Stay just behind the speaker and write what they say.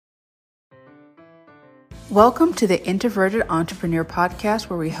Welcome to the Introverted Entrepreneur Podcast,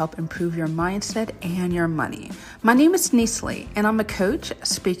 where we help improve your mindset and your money. My name is Denise Lee, and I'm a coach,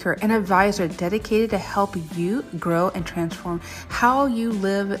 speaker, and advisor dedicated to help you grow and transform how you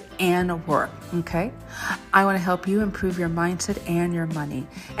live and work, okay? I want to help you improve your mindset and your money.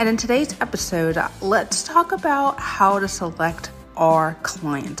 And in today's episode, let's talk about how to select our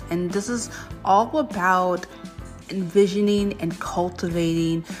client. And this is all about envisioning and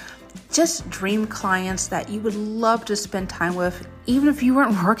cultivating just dream clients that you would love to spend time with, even if you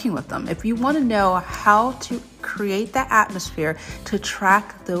weren't working with them. If you want to know how to create that atmosphere to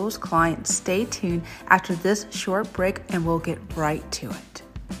attract those clients, stay tuned after this short break and we'll get right to it.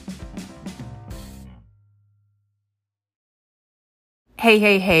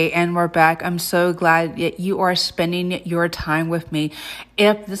 Hey, and we're back. I'm so glad that you are spending your time with me.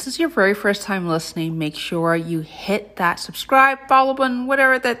 If this is your very first time listening, make sure you hit that subscribe, follow button,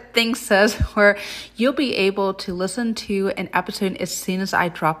 whatever that thing says, where you'll be able to listen to an episode as soon as I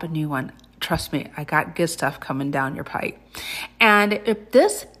drop a new one. Trust me, I got good stuff coming down your pipe. And if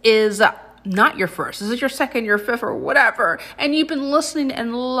this is not your first, this is your second, your fifth, or whatever, and you've been listening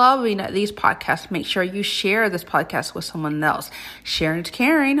and loving these podcasts, make sure you share this podcast with someone else. Sharing is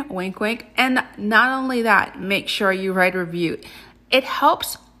caring, wink, wink. And not only that, make sure you write a review. It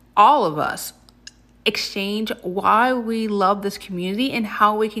helps all of us exchange why we love this community and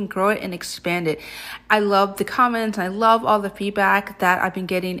how we can grow it and expand it. I love the comments. I love all the feedback that I've been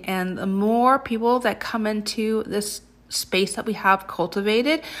getting. And the more people that come into this space that we have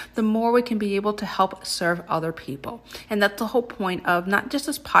cultivated, the more we can be able to help serve other people. And that's the whole point of not just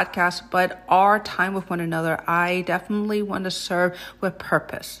this podcast, but our time with one another. I definitely want to serve with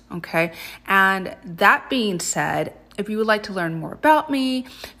purpose. Okay. And that being said, if you would like to learn more about me,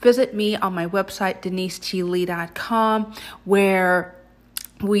 visit me on my website, deniseglee.com, where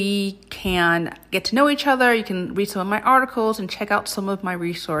we can get to know each other. You can read some of my articles and check out some of my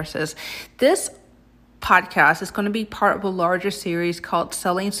resources. This podcast is going to be part of a larger series called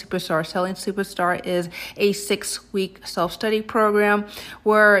Selling Superstar. Selling Superstar is a 6-week self-study program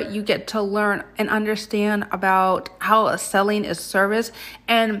where you get to learn and understand about how selling is service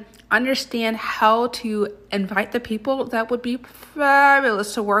and understand how to invite the people that would be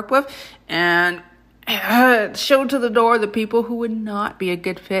fabulous to work with and show to the door the people who would not be a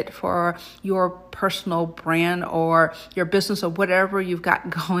good fit for your personal brand or your business or whatever you've got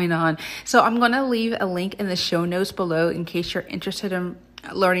going on. So I'm going to leave a link in the show notes below in case you're interested in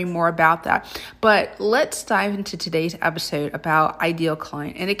learning more about that. But let's dive into today's episode about ideal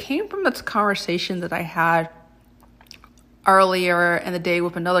client. And it came from this conversation that I had earlier in the day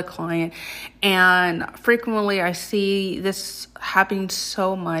with another client. And frequently I see this happening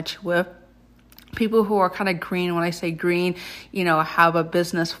so much with people who are kind of green. When I say green, have a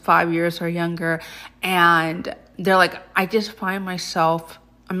business 5 years or younger, and they're like, I just find myself,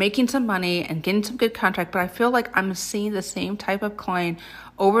 I'm making some money and getting some good contract, but I feel like I'm seeing the same type of client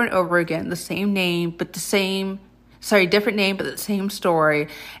over and over again, the same name, but different name, but the same story.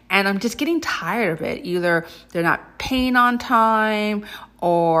 And I'm just getting tired of it. Either they're not paying on time,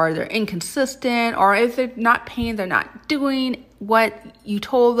 or they're inconsistent, or if they're not paying, they're not doing what you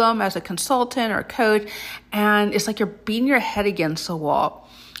told them as a consultant or a coach. And it's like you're beating your head against the wall.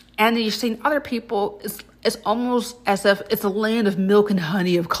 And then you're seeing other people, it's almost as if it's a land of milk and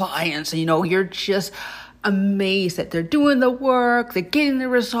honey of clients. You're just amazed that they're doing the work, they're getting the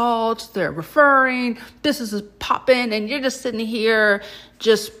results, they're referring, business is popping, and you're just sitting here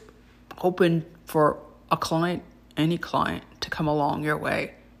just hoping for any client to come along your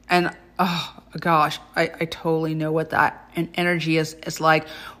way. And oh gosh, I totally know what that energy is like,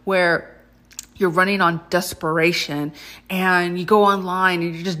 where you're running on desperation and you go online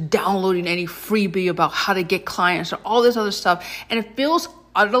and you're just downloading any freebie about how to get clients or all this other stuff. And it feels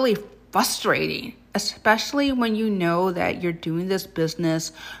utterly frustrating, especially when you know that you're doing this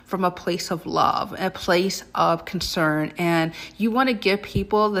business from a place of love, a place of concern, and you want to give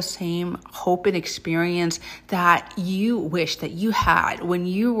people the same hope and experience that you wish that you had when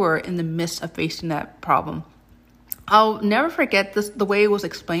you were in the midst of facing that problem. I'll never forget the way it was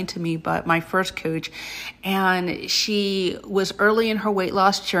explained to me by my first coach. And she was early in her weight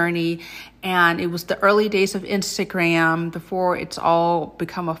loss journey, and it was the early days of Instagram before it's all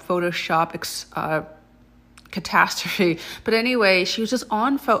become a Photoshop catastrophe. But anyway, she was just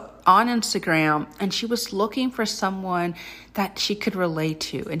on Instagram, and she was looking for someone that she could relate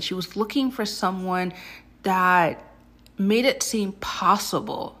to. And she was looking for someone that made it seem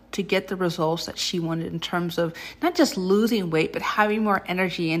possible to get the results that she wanted in terms of not just losing weight, but having more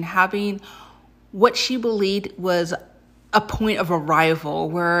energy and having what she believed was a point of arrival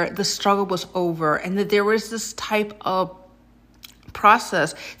where the struggle was over and that there was this type of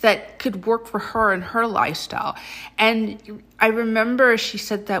process that could work for her and her lifestyle. And I remember she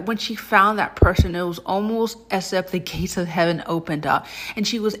said that when she found that person, it was almost as if the gates of heaven opened up and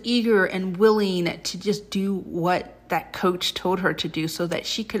she was eager and willing to just do what that coach told her to do so that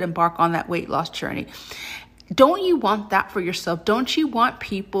she could embark on that weight loss journey. Don't you want that for yourself? Don't you want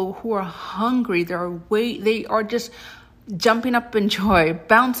people who are hungry? They are just jumping up in joy,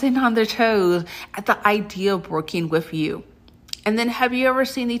 bouncing on their toes at the idea of working with you. And then have you ever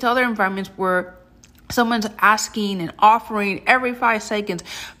seen these other environments where someone's asking and offering every 5 seconds,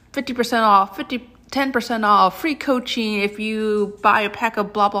 50% off, 10% off, free coaching if you buy a pack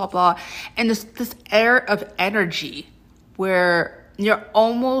of blah, blah, blah. And this air of energy where you're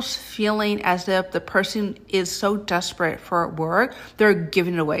almost feeling as if the person is so desperate for work, they're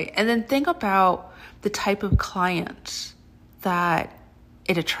giving it away. And then think about the type of clients that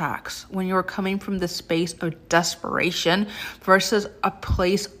it attracts when you're coming from the space of desperation versus a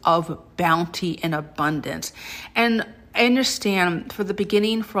place of bounty and abundance. And I understand for the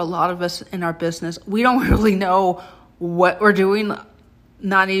beginning, for a lot of us in our business, we don't really know what we're doing,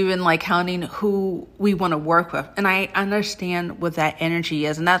 not even like counting who we want to work with. And I understand what that energy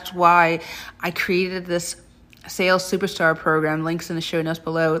is. And that's why I created this Sales Superstar program, links in the show notes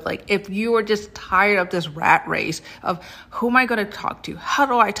below. Like, if you are just tired of this rat race of who am I going to talk to? How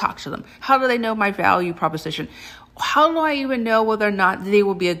do I talk to them? How do they know my value proposition? How do I even know whether or not they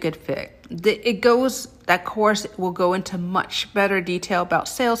will be a good fit? That course will go into much better detail about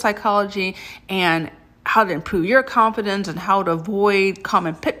sales psychology and how to improve your confidence and how to avoid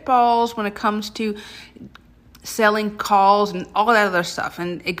common pitfalls when it comes to selling calls and all that other stuff.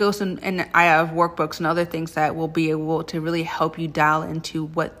 And it goes in, and I have workbooks and other things that will be able to really help you dial into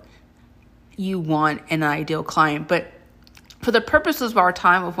what you want in an ideal client. But for the purposes of our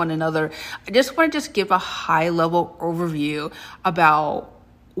time with one another, I just want to give a high level overview about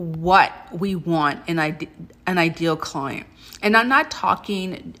what we want in an ideal client. And I'm not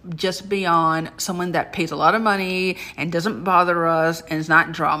talking just beyond someone that pays a lot of money and doesn't bother us and is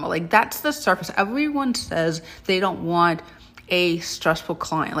not drama. Like, that's the surface. Everyone says they don't want a stressful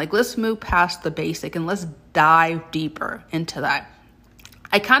client. Like, let's move past the basic and let's dive deeper into that.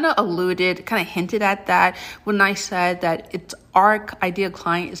 I kind of hinted at that when I said that our ideal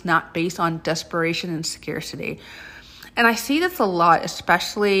client is not based on desperation and scarcity. And I see this a lot,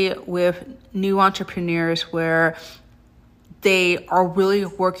 especially with new entrepreneurs where they are really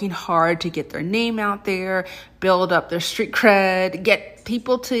working hard to get their name out there, build up their street cred, get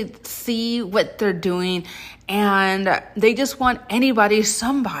people to see what they're doing. And they just want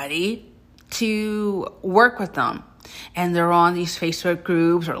somebody to work with them. And they're on these Facebook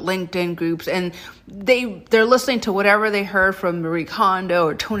groups or LinkedIn groups, and they're listening to whatever they heard from Marie Kondo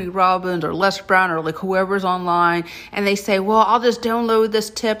or Tony Robbins or Les Brown or like whoever's online, and they say, well, I'll just download this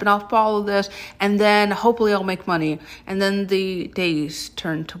tip and I'll follow this, and then hopefully I'll make money. And then the days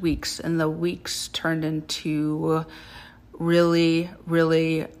turn to weeks, and the weeks turned into really,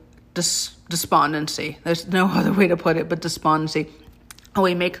 really despondency. There's no other way to put it but despondency. And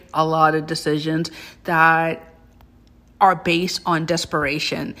we make a lot of decisions that are based on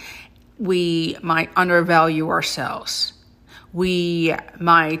desperation. We might undervalue ourselves. We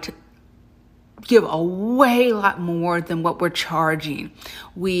might give a lot more than what we're charging.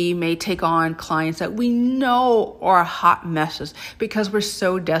 We may take on clients that we know are hot messes because we're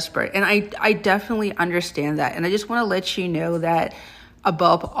so desperate. And I definitely understand that. And I just want to let you know that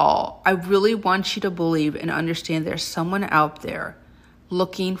above all, I really want you to believe and understand there's someone out there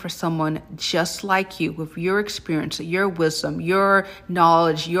looking for someone just like you with your experience, your wisdom, your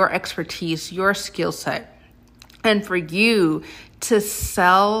knowledge, your expertise, your skill set. And for you to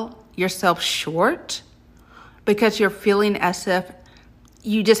sell yourself short because you're feeling as if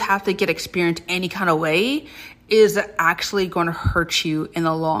you just have to get experience any kind of way is actually going to hurt you in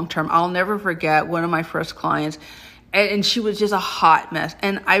the long term. I'll never forget one of my first clients, and she was just a hot mess.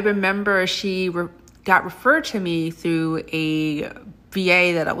 And I remember she got referred to me through a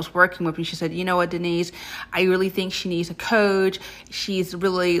VA that I was working with, and she said, you know what, Denise, I really think she needs a coach. She's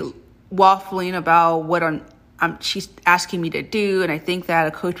really waffling about what she's asking me to do, and I think that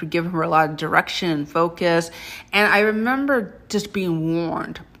a coach would give her a lot of direction and focus. And I remember just being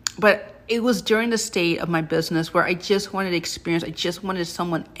warned, but it was during the state of my business where I just wanted experience. I just wanted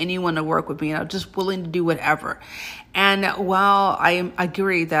anyone to work with me, and I was just willing to do whatever. And while I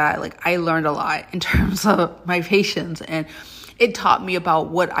agree that I learned a lot in terms of my patience, and it taught me about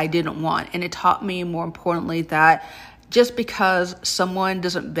what I didn't want. And it taught me, more importantly, that just because someone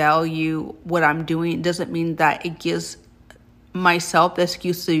doesn't value what I'm doing doesn't mean that it gives myself the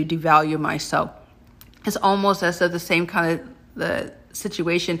excuse to devalue myself. It's almost as if the same kind of the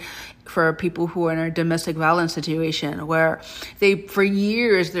situation for people who are in a domestic violence situation where for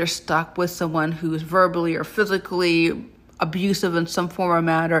years, they're stuck with someone who's verbally or physically abusive in some form or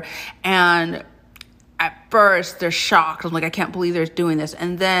manner. And at first they're shocked. I'm like, I can't believe they're doing this.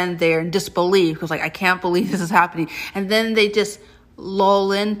 And then they're in disbelief because like, I can't believe this is happening. And then they just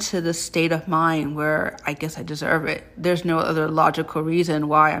lull into the state of mind where I guess I deserve it. There's no other logical reason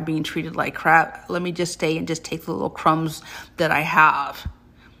why I'm being treated like crap. Let me just stay and just take the little crumbs that I have.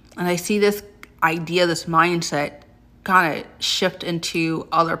 And I see this idea, this mindset kind of shift into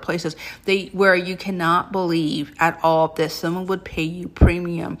other places where you cannot believe at all that someone would pay you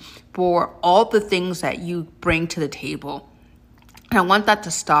premium for all the things that you bring to the table. And I want that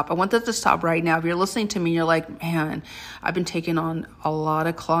to stop. I want that to stop right now. If you're listening to me, you're like, man, I've been taking on a lot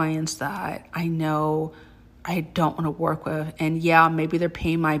of clients that I know I don't want to work with. And yeah, maybe they're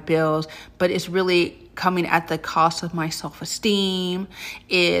paying my bills, but it's really coming at the cost of my self-esteem,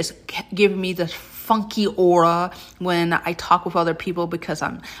 is giving me this funky aura when I talk with other people because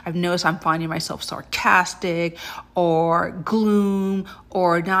I've noticed I'm finding myself sarcastic or gloom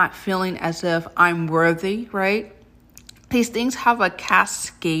or not feeling as if I'm worthy, right? These things have a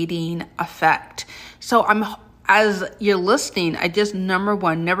cascading effect. So as you're listening, I just number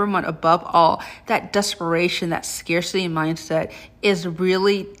one above all, that desperation, that scarcity mindset is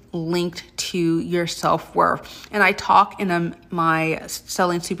really linked to your self-worth. And I talk in my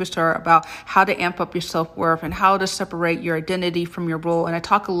Selling Superstar about how to amp up your self-worth and how to separate your identity from your role. And I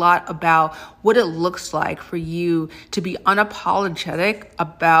talk a lot about what it looks like for you to be unapologetic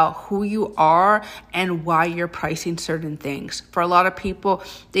about who you are and why you're pricing certain things. For a lot of people,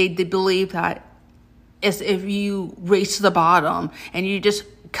 they believe that is if you race to the bottom and you just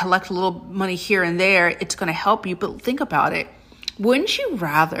collect a little money here and there, it's going to help you. But think about it. Wouldn't you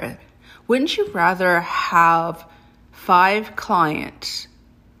rather have 5 clients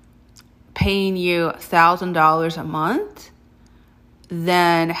paying you $1,000 a month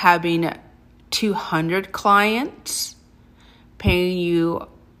than having 200 clients paying you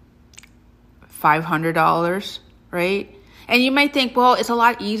 $500, right? And you might think, well, it's a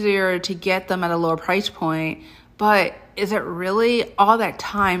lot easier to get them at a lower price point, but is it really? All that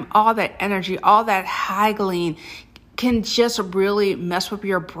time, all that energy, all that haggling can just really mess with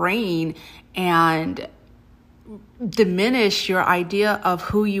your brain and diminish your idea of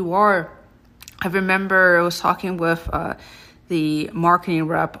who you are. I remember I was talking with the marketing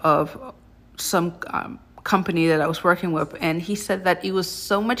rep of some company that I was working with, and he said that it was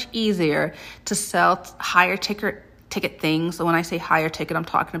so much easier to sell higher ticket things. So when I say higher ticket, I'm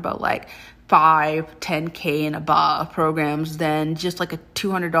talking about like $5, $10K and above programs than just like a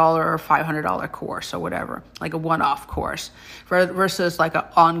 $200 or $500 course or whatever, like a one-off course versus like an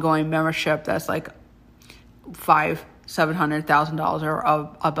ongoing membership that's like $700,000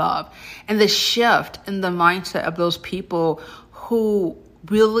 or above. And the shift in the mindset of those people who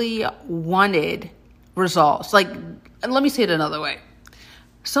really wanted results. Like, and let me say it another way.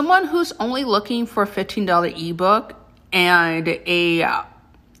 Someone who's only looking for a $15 ebook and a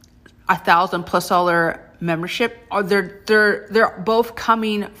 $1,000+ membership, or they're both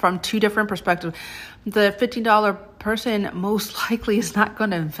coming from two different perspectives. The $15 person most likely is not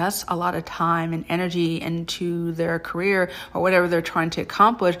going to invest a lot of time and energy into their career or whatever they're trying to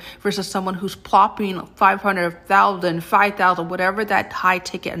accomplish versus someone who's plopping 500,000, 5,000, whatever that high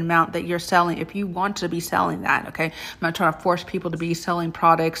ticket amount that you're selling. If you want to be selling that, okay, I'm not trying to force people to be selling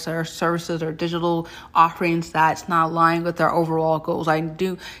products or services or digital offerings that's not aligned with their overall goals. I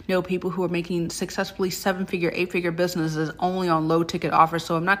do know people who are making successfully 7-figure, 8-figure businesses only on low ticket offers.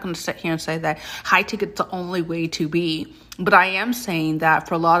 So I'm not going to sit here and say that high ticket's the only way to be. But I am saying that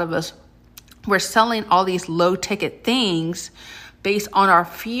for a lot of us, we're selling all these low ticket things based on our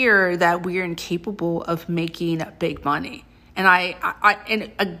fear that we're incapable of making big money. And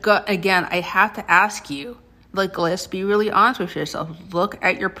again, I have to ask you, like, let's be really honest with yourself. Look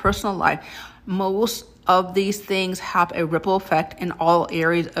at your personal life. Most of these things have a ripple effect in all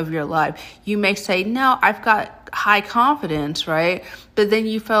areas of your life. You may say, no, I've got high confidence, right? But then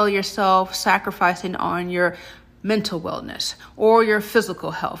you feel yourself sacrificing on your mental wellness or your physical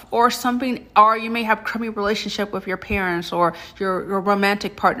health or something, or you may have crummy relationship with your parents or your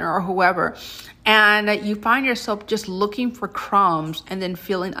romantic partner or whoever. And you find yourself just looking for crumbs and then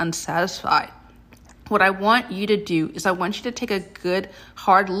feeling unsatisfied. What I want you to do is I want you to take a good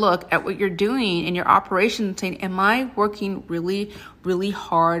hard look at what you're doing in your operation and saying, am I working really, really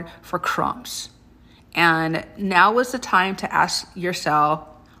hard for crumbs? And now is the time to ask yourself,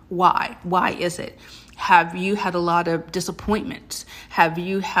 why? Why is it? Have you had a lot of disappointments? Have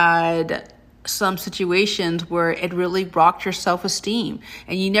you had some situations where it really rocked your self-esteem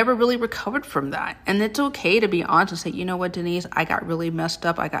and you never really recovered from that? And it's okay to be honest and say, you know what, Denise, I got really messed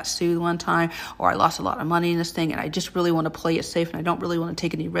up. I got sued one time, or I lost a lot of money in this thing, and I just really want to play it safe, and I don't really want to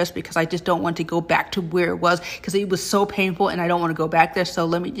take any risks because I just don't want to go back to where it was because it was so painful and I don't want to go back there. So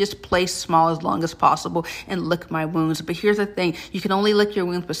let me just play small as long as possible and lick my wounds. But here's the thing, you can only lick your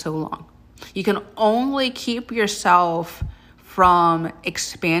wounds for so long. You can only keep yourself from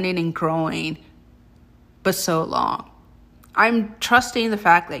expanding and growing, but so long. I'm trusting the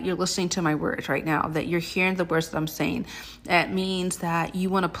fact that you're listening to my words right now, that you're hearing the words that I'm saying. That means that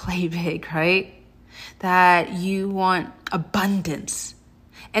you want to play big, right? That you want abundance.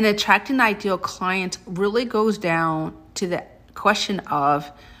 And attracting ideal clients really goes down to the question of,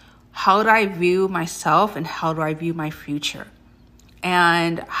 how do I view myself and how do I view my future?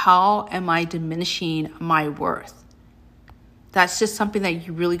 And how am I diminishing my worth? That's just something that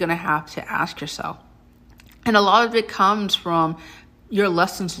you're really going to have to ask yourself. And a lot of it comes from your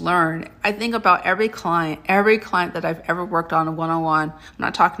lessons learned. I think about every client that I've ever worked on a one-on-one. I'm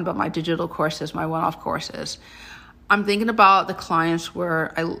not talking about my digital courses, my one-off courses. I'm thinking about the clients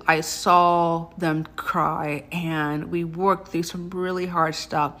where I saw them cry and we worked through some really hard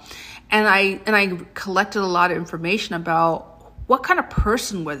stuff. And I collected a lot of information about what kind of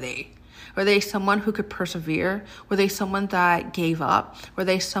person were they? Were they someone who could persevere? Were they someone that gave up? Were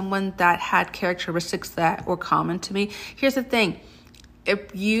they someone that had characteristics that were common to me? Here's the thing.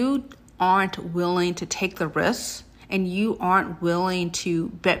 If you aren't willing to take the risks and you aren't willing to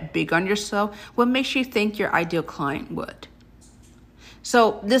bet big on yourself, what makes you think your ideal client would?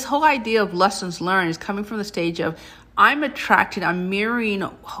 So this whole idea of lessons learned is coming from the stage of I'm mirroring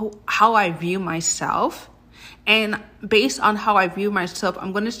how I view myself. And based on how I view myself,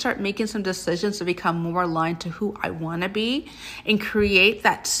 I'm going to start making some decisions to become more aligned to who I want to be and create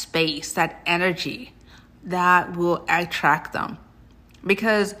that space, that energy that will attract them.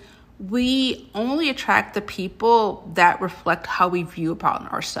 Because we only attract the people that reflect how we view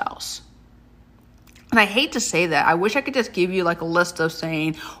about ourselves. And I hate to say that. I wish I could just give you like a list of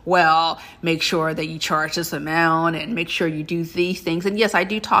saying, well, make sure that you charge this amount and make sure you do these things. And yes, I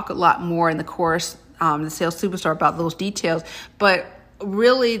do talk a lot more in the course, the Sales Superstar, about those details. But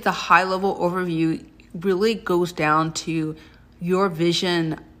really the high level overview really goes down to your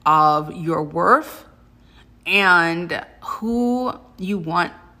vision of your worth and who you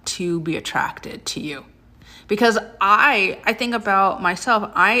want to be attracted to you. Because I think about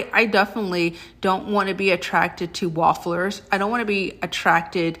myself, I definitely don't want to be attracted to wafflers. I don't want to be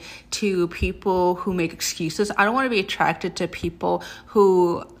attracted to people who make excuses. I don't want to be attracted to people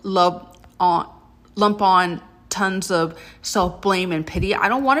who lump on tons of self-blame and pity. I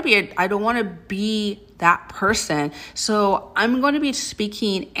don't want to be that person. So I'm going to be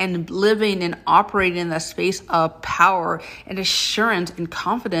speaking and living and operating in that space of power and assurance and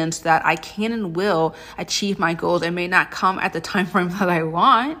confidence that I can and will achieve my goals. It may not come at the time frame that I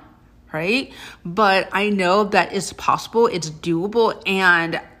want, right? But I know that it's possible, it's doable,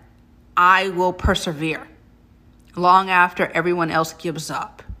 and I will persevere long after everyone else gives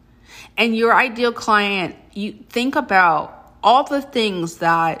up. And your ideal client, you think about all the things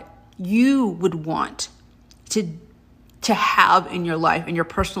that you would want to have in your life, in your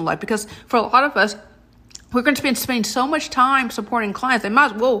personal life. Because for a lot of us, we're going to be spending so much time supporting clients, they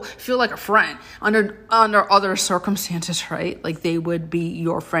might as well feel like a friend under other circumstances, right? Like they would be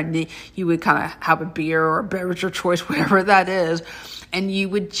your friend. You would kind of have a beer or a beverage of choice, whatever that is, and you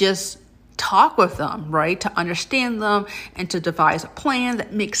would just talk with them, right? To understand them and to devise a plan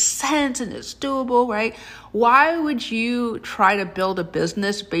that makes sense and is doable, right? Why would you try to build a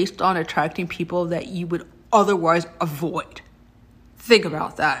business based on attracting people that you would otherwise avoid? Think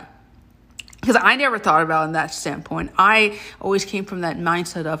about that. Because I never thought about it in that standpoint. I always came from that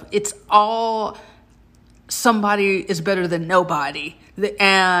mindset of it's all somebody is better than nobody.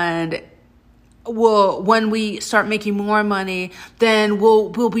 And well, when we start making more money, then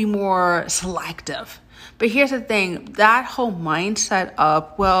we'll be more selective. But here's the thing, that whole mindset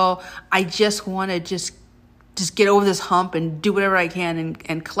of, well, I just want to just get over this hump and do whatever I can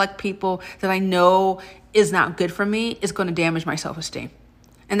and collect people that I know is not good for me is going to damage my self-esteem.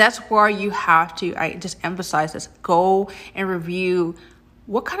 And that's where you have to, I just emphasize this, go and review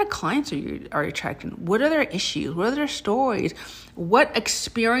what kind of clients are you attracting? What are their issues? What are their stories? What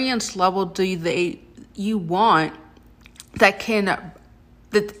experience level do you want that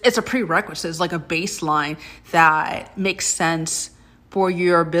it's a prerequisite, it's like a baseline that makes sense for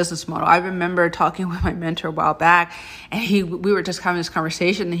your business model. I remember talking with my mentor a while back, and we were just having this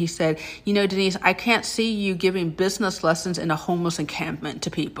conversation, and he said, Denise, I can't see you giving business lessons in a homeless encampment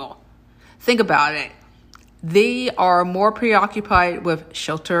to people. Think about it. They are more preoccupied with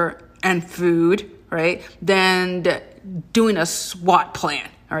shelter and food, right, than doing a SWOT plan,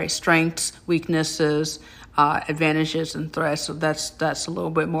 all right, strengths, weaknesses, advantages, and threats. So that's a little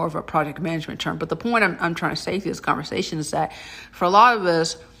bit more of a project management term. But the point I'm trying to say through this conversation is that for a lot of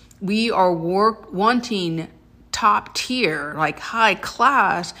us, we are wanting top tier, like high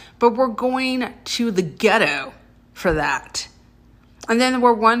class, but we're going to the ghetto for that. And then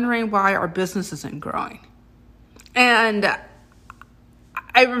we're wondering why our business isn't growing. And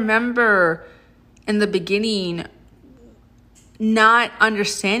I remember in the beginning not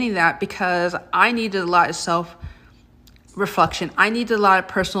understanding that, because I needed a lot of self-reflection. I needed a lot of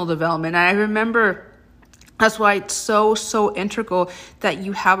personal development. And I remember that's why it's so integral that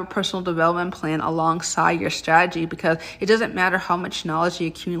you have a personal development plan alongside your strategy, because it doesn't matter how much knowledge you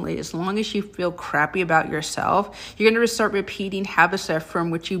accumulate. As long as you feel crappy about yourself, you're going to start repeating habits that affirm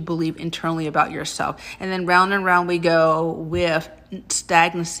what you believe internally about yourself. And then round and round we go with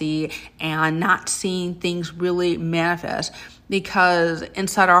stagnancy and not seeing things really manifest, because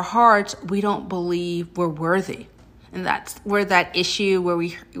inside our hearts, we don't believe we're worthy. And that's where that issue where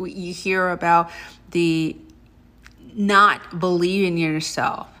you hear about the not believing in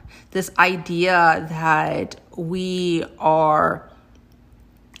yourself, this idea that we are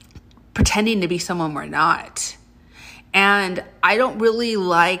pretending to be someone we're not. And I don't really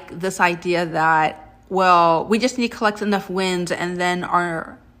like this idea that, well, we just need to collect enough wins and then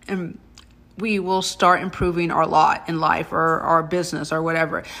we will start improving our lot in life or our business or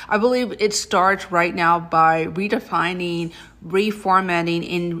whatever. I believe it starts right now by redefining,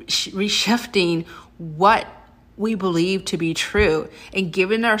 reformatting, and reshifting what we believe to be true and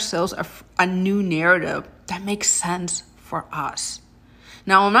giving ourselves a new narrative that makes sense for us.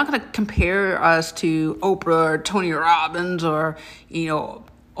 Now, I'm not going to compare us to Oprah or Tony Robbins or,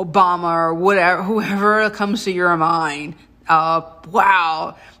 Obama or whatever, whoever comes to your mind.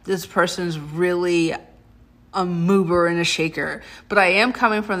 Wow, this person's really a mover and a shaker. But I am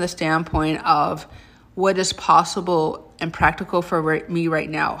coming from the standpoint of what is possible and practical for me right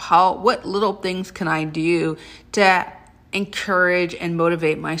now. What little things can I do to encourage and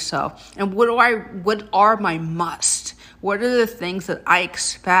motivate myself? And what are my musts? What are the things that I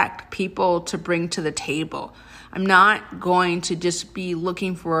expect people to bring to the table? I'm not going to just be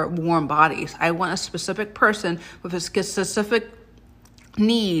looking for warm bodies. I want a specific person with a specific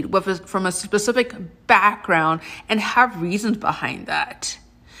need, from a specific background, and have reasons behind that.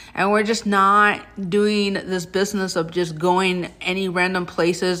 And we're just not doing this business of just going any random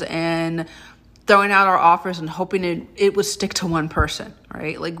places and throwing out our offers and hoping it would stick to one person,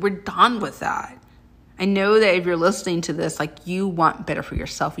 right? Like, we're done with that. I know that if you're listening to this, like, you want better for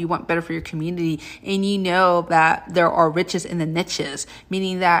yourself, you want better for your community, and you know that there are riches in the niches,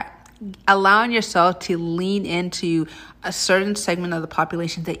 meaning that allowing yourself to lean into a certain segment of the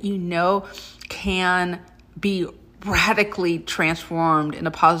population that you know can be radically transformed in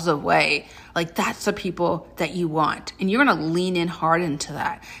a positive way. Like, that's the people that you want. And you're going to lean in hard into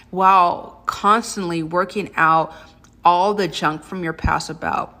that while constantly working out all the junk from your past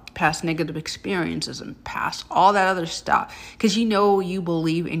about past negative experiences and past all that other stuff, because you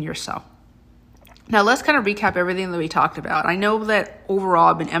believe in yourself. Now, let's kind of recap everything that we talked about. I know that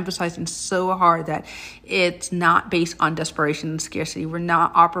overall I've been emphasizing so hard that it's not based on desperation and scarcity. We're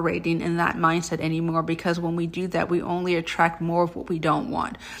not operating in that mindset anymore, because when we do that, we only attract more of what we don't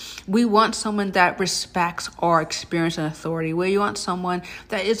want. We want someone that respects our experience and authority. We want someone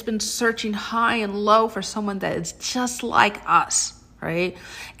that has been searching high and low for someone that is just like us. Right?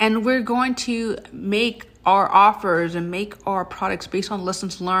 And we're going to make our offers and make our products based on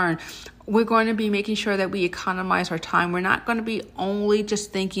lessons learned. We're going to be making sure that we economize our time. We're not going to be only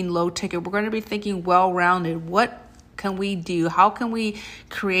just thinking low ticket. We're going to be thinking well-rounded. What can we do? How can we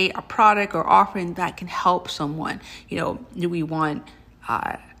create a product or offering that can help someone? Do we want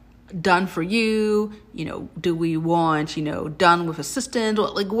done for you? Do we want, done with assistance?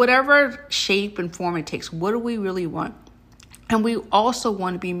 Like, whatever shape and form it takes, what do we really want? And we also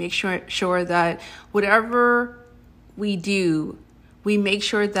want to be make sure that whatever we do, we make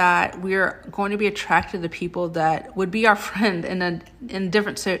sure that we're going to be attracted to people that would be our friend in a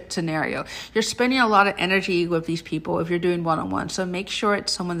different scenario. You're spending a lot of energy with these people if you're doing one-on-one, so make sure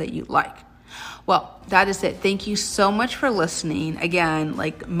it's someone that you like. Well, that is it. Thank you so much for listening. Again,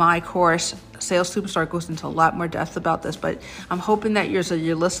 like, my course, Sales Superstar, goes into a lot more depth about this, but I'm hoping that you're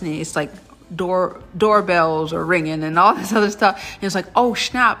listening. It's like doorbells are ringing and all this other stuff. And it's like, oh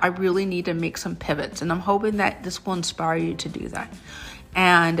snap, I really need to make some pivots. And I'm hoping that this will inspire you to do that.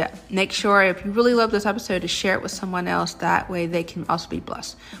 And make sure, if you really love this episode, to share it with someone else. That way they can also be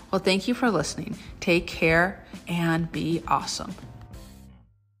blessed. Well, thank you for listening. Take care and be awesome.